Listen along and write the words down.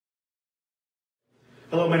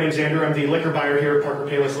Hello, my name is Andrew. I'm the liquor buyer here at Barrell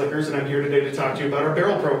Program Liquors, and I'm here today to talk to you about our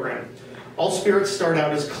barrel program. All spirits start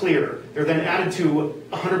out as clear. They're then added to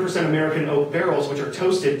 100% American oak barrels, which are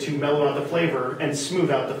toasted to mellow out the flavor and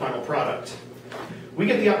smooth out the final product. We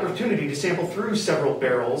get the opportunity to sample through several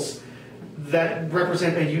barrels that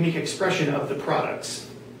represent a unique expression of the products.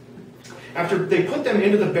 After they put them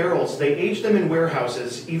into the barrels, they age them in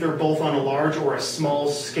warehouses, either both on a large or a small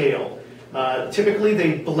scale. Typically,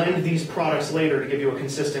 they blend these products later to give you a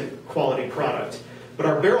consistent quality product. But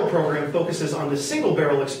our barrel program focuses on the single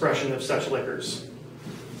barrel expression of such liquors.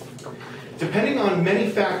 Depending on many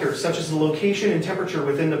factors, such as the location and temperature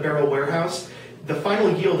within the barrel warehouse, the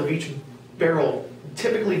final yield of each barrel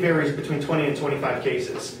typically varies between 20 and 25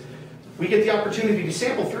 cases. We get the opportunity to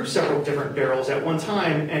sample through several different barrels at one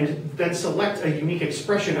time and then select a unique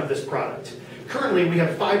expression of this product. Currently, we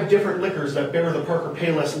have 5 different liquors that bear the Parker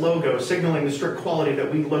Payless logo, signaling the strict quality that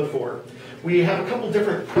we look for. We have a couple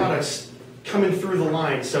different products coming through the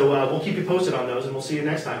line, so we'll keep you posted on those, and we'll see you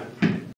next time.